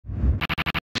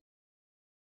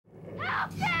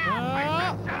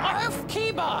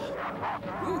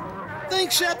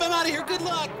Thanks, Shep. I'm out of here. Good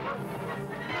luck.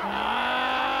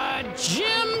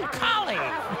 Jim Colley.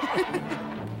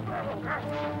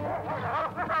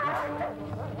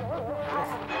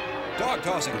 Dog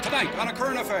tossing tonight on A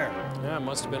Current Affair. Yeah, it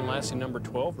must have been Lassie number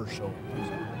 12 or so.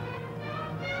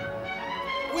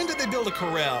 When did they build a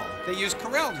corral? They use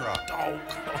corral draw. Oh,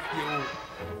 you.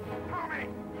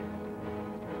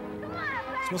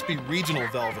 This must be regional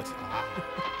velvet.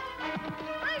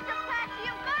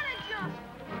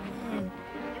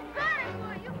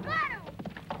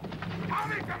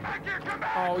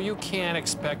 Oh, you can't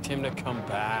expect him to come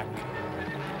back.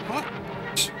 Huh?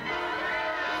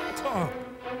 Oh.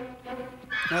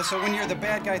 Now, so when you're the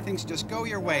bad guy, things just go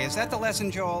your way. Is that the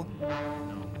lesson, Joel?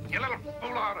 You little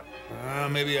fool out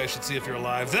of... Maybe I should see if you're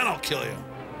alive. Then I'll kill you.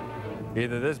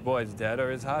 Either this boy's dead or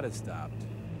his heart has stopped.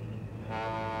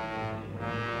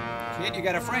 Kid, you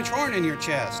got a French horn in your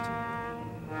chest.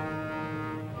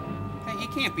 Hey, he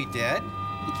can't be dead.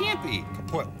 He can't be.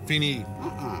 Kaput. Fini.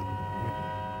 Uh-uh.